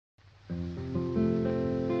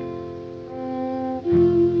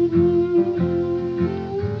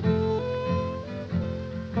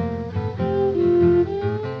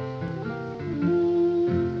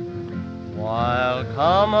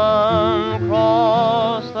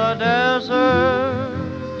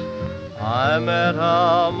I met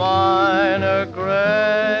a miner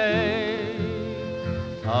gray,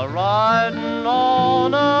 a-riding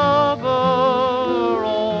on a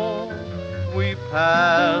burro. We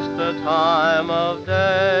passed the time of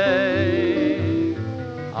day.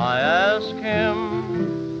 I asked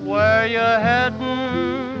him, where you heading?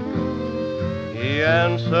 He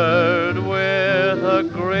answered with a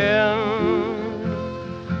grin,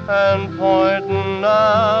 and pointing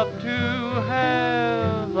up to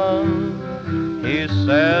heaven, he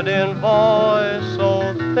said in voice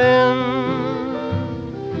so thin,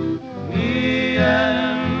 me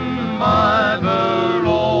and my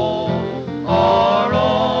burro are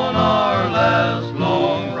on our last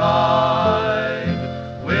long ride.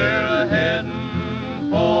 We're heading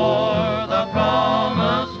for the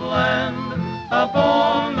promised land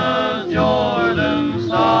upon the Jordan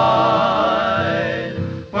side,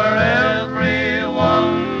 where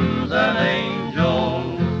everyone's an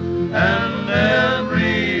angel and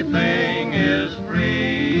everything is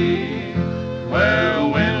free, where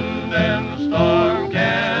wind and storm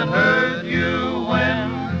can't hurt you when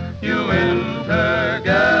you enter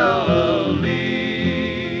Galilee,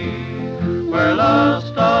 where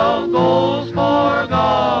lust of gold's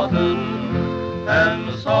forgotten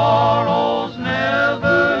and sorrows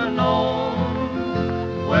never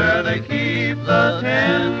known, where they keep the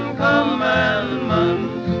 10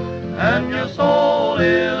 Commandments and your soul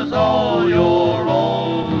is all your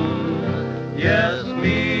own. Yes,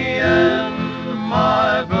 me and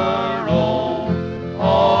my burro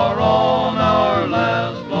are on our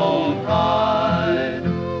last long ride.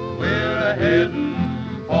 We're heading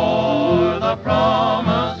for the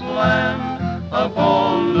promised land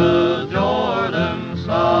upon the Jordan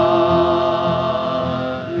side.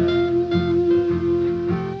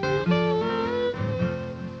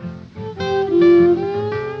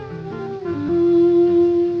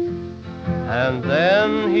 And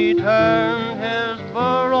then he turned his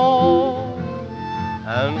burro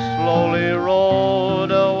and slowly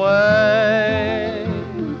rode away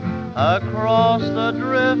across the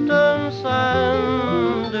drifting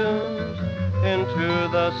sand dunes into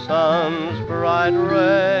the sun's bright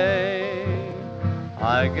ray.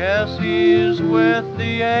 I guess he's with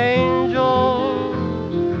the angels,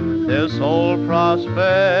 this old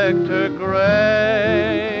prospector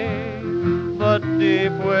gray. But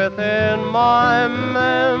deep within my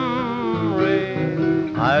memory,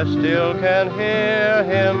 I still can hear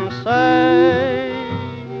him say,